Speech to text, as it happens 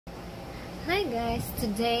Hi guys,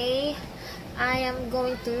 today I am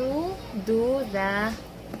going to do the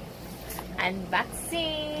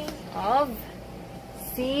unboxing of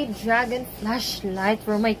SeaDragon flashlight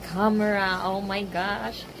for my camera. Oh my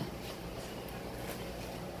gosh.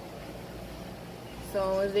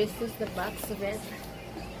 So this is the box of it.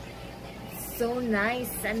 So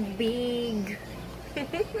nice and big.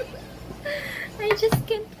 I just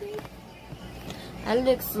can't wait. I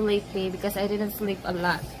look sleepy because I didn't sleep a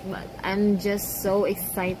lot, but I'm just so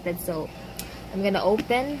excited. So I'm gonna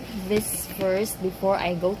open this first before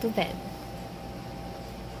I go to bed.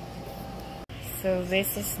 So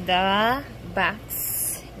this is the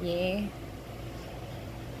box. Yeah.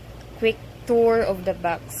 Quick tour of the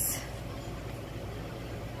box.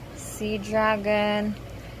 SeaDragon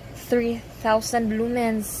 3000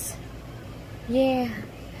 lumens. Yeah.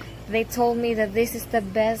 They told me that this is the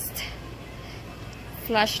best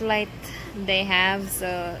flashlight they have,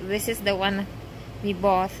 so this is the one we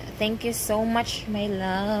bought. Thank you so much, my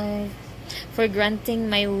love, for granting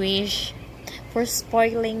my wish, for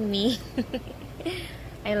spoiling me.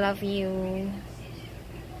 I love you.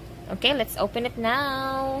 Okay, let's open it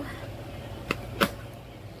now.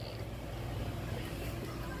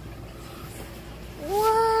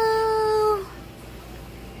 Wow,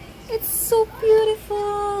 it's so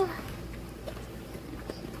beautiful.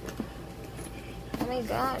 Oh my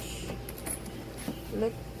gosh,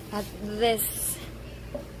 look at this.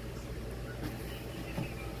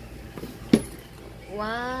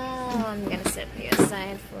 Wow, I'm gonna set you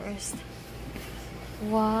aside first.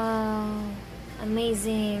 Wow,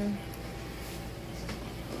 amazing.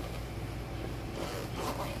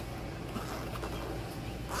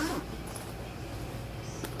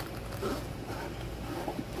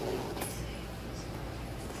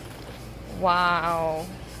 Wow,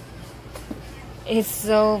 it's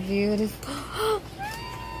so beautiful.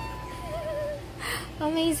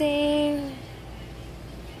 Amazing.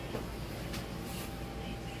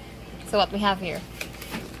 So what we have here?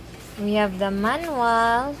 We have the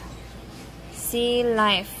manual,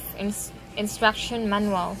 Sealife instruction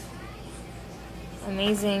manual.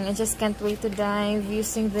 Amazing. I just can't wait to dive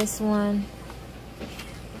using this one.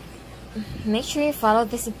 Make sure you follow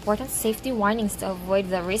these important safety warnings to avoid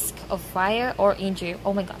the risk of fire or injury.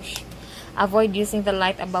 Oh my gosh. Avoid using the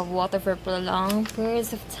light above water for prolonged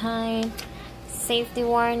periods of time. Safety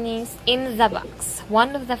warnings in the box.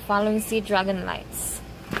 One of the following SeaDragon lights.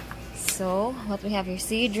 So, what we have here,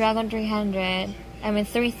 SeaDragon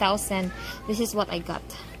 3000. This is what I got.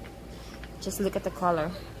 Just look at the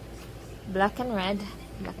color. Black and red.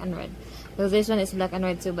 Black and red. So this one is black and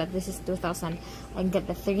red too, but this is 2000. I got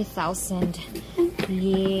the 3000.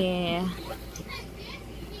 Yeah.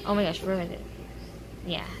 Oh my gosh, where is it?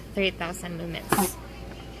 Yeah, 3000 lumens.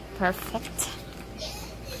 Perfect.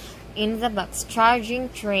 In the box, charging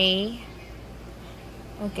tray.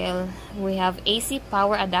 Okay, we have AC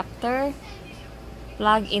power adapter,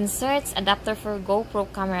 plug inserts, adapter for GoPro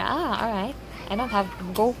camera. Ah, alright. I don't have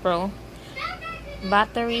GoPro.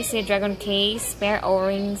 Battery, SeaDragon case, spare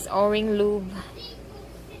O-rings, O-ring lube.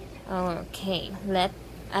 Okay, let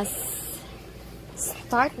us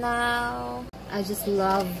start now. I just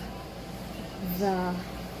love the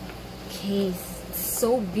case. It's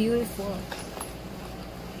so beautiful.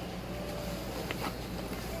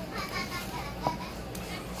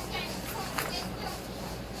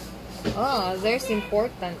 Oh, there's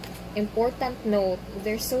important note.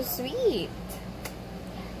 They're so sweet.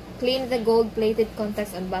 Clean the gold-plated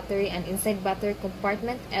contacts on battery and inside battery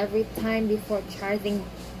compartment every time before charging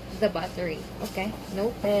the battery. Okay,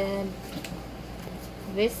 noted.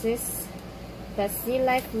 This is the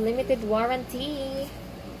Sealife limited warranty.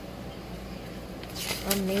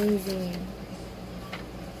 Amazing.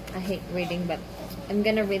 I hate reading, but I'm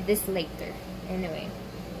gonna read this later. Anyway,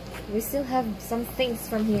 we still have some things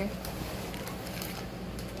from here.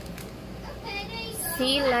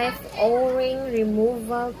 Sealife O-ring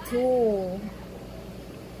removal tool.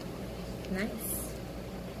 Nice.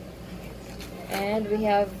 And we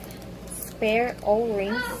have spare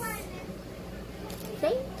O-rings.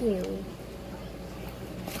 Thank you.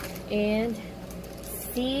 And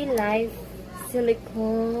Sealife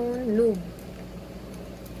silicone lube.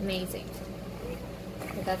 Amazing.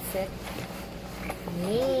 So that's it.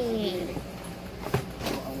 Yay.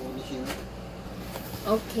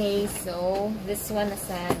 Okay, so this one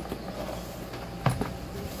aside.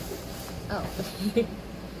 Oh, we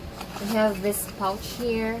have this pouch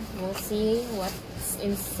here. We'll see what's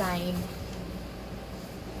inside.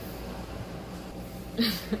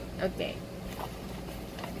 Okay,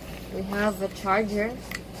 we have a charger.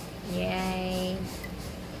 Yay!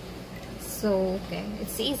 So, okay,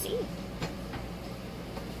 it's easy.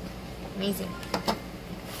 Amazing.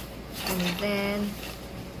 And then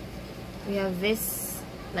we have this,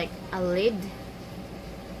 like a lid,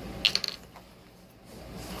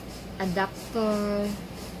 adapter,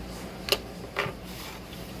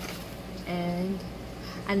 and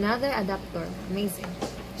another adapter. Amazing.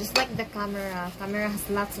 Just like the camera. Camera has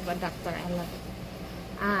lots of adapter. I love it.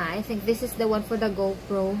 Ah, I think this is the one for the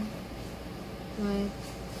GoPro. Right.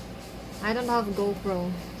 I don't have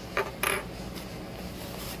GoPro.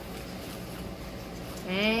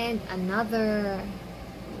 And another.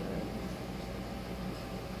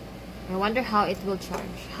 I wonder how it will charge.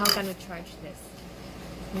 How can we charge this?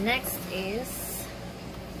 Next is,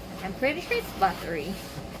 I'm pretty sure it's battery.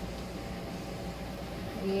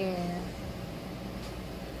 Yeah.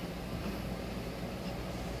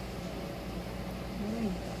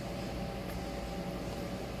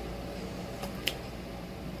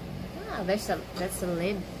 Ah, that's a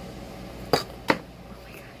lid. Oh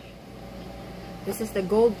my gosh. This is the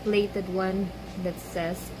gold-plated one that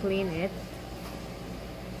says clean it.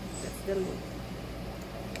 That's the lid.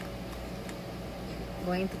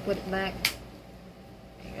 Going to put it back.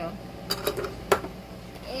 There you go.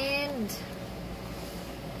 And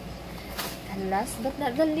last but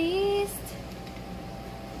not the least,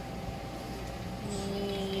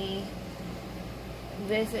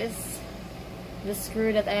 this is the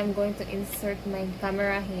screw that I am going to insert my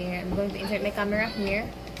camera here. I'm going to insert my camera here.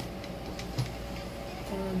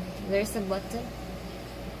 There's a button.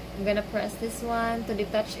 I'm gonna press this one to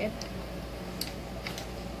detach it.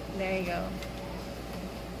 There you go.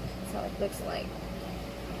 That's how it looks like.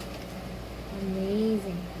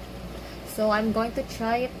 Amazing. So I'm going to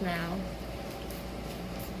try it now.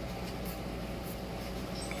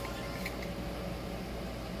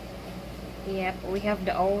 Yep, we have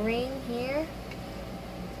the O-ring here.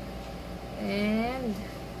 And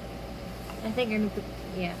I think I need to,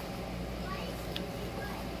 yeah.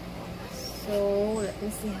 So let me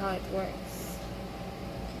see how it works.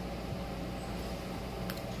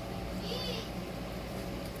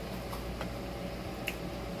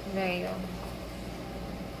 There you go.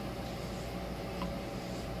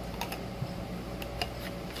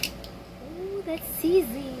 Ooh, that's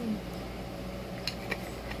easy.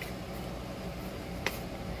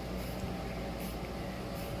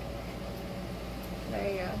 There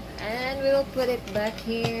you go. And we'll put it back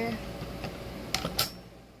here.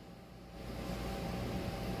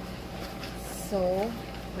 So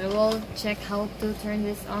we will check how to turn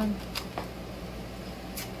this on.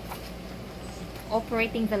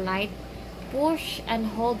 Operating the light. Push and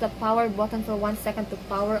hold the power button for 1 second to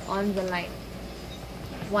power on the light.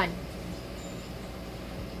 1.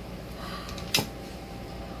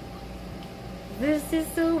 This is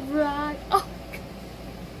so bright. Oh.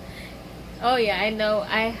 Oh yeah, I know.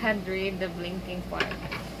 I had read the blinking part.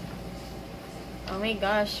 Oh my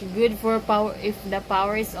gosh, good for power. If the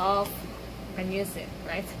power is off, you can use it,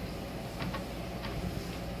 right?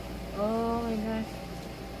 Oh my gosh.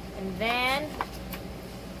 And then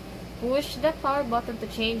push the power button to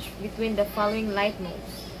change between the following light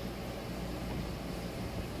modes.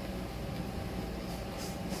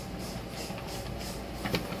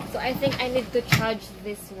 So I think I need to charge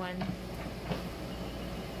this one.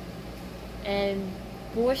 And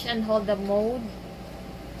push and hold the mode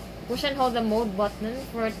button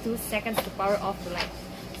for 2 seconds to power off the light.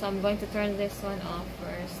 So I'm going to turn this one off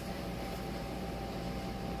first.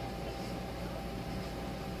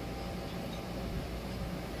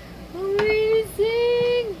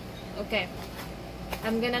 Amazing! Okay,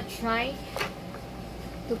 I'm gonna try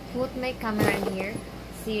to put my camera in here,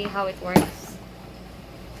 see how it works.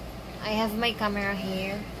 I have my camera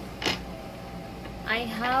here. I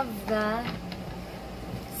have the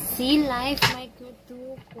Sealife Micro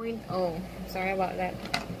 2.0. Sorry about that.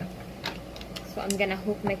 So I'm gonna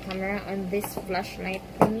hook my camera on this flashlight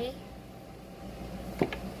thingy.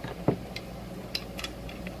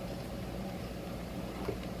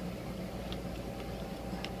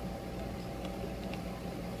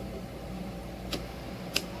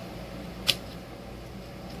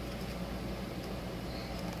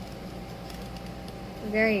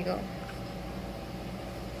 There you go.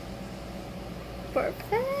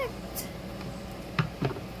 Perfect.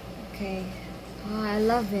 Okay. Oh, I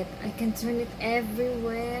love it. I can turn it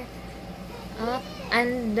everywhere. Up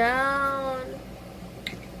and down.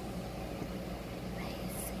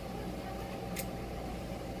 Amazing.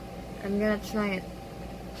 I'm gonna try it.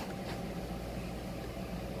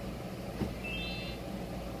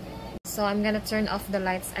 So I'm gonna turn off the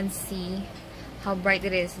lights and see how bright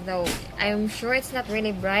it is. Though I'm sure it's not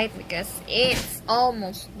really bright because it's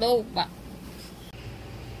almost low, but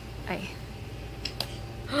Ay.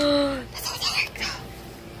 That's so dark.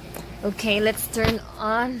 Okay, let's turn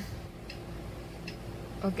on.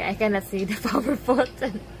 Okay, I cannot see the power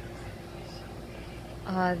button.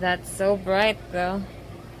 Oh, that's so bright though.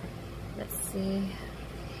 Let's see.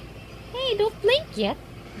 Hey, don't blink yet.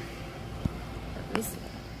 Let me see.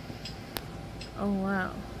 Oh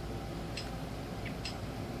wow.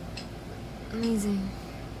 Amazing.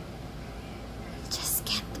 Just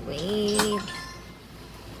can't wait.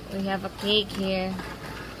 We have a cake here.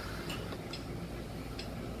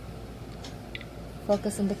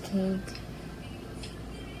 Focus on the cake.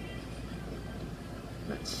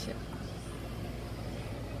 Not sure.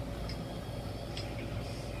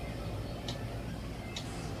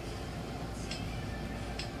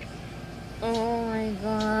 Oh my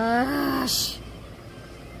gosh.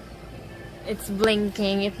 It's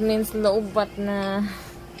blinking. It means low but na.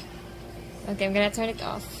 Okay, I'm gonna turn it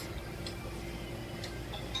off.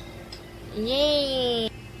 Yay!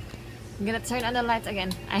 I'm gonna turn on the lights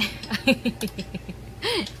again.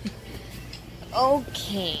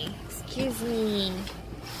 Okay, excuse me.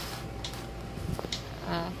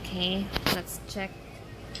 Okay, let's check.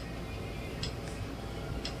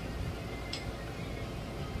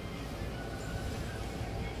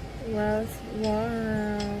 Wow.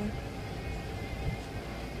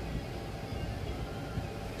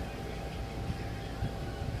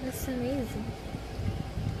 That's amazing.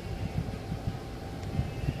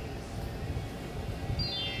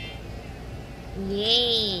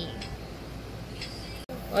 Yay!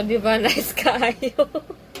 O, di ba? Nice kayo.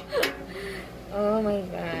 Oh my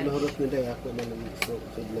God. Nahurot nila ako na ng gusto.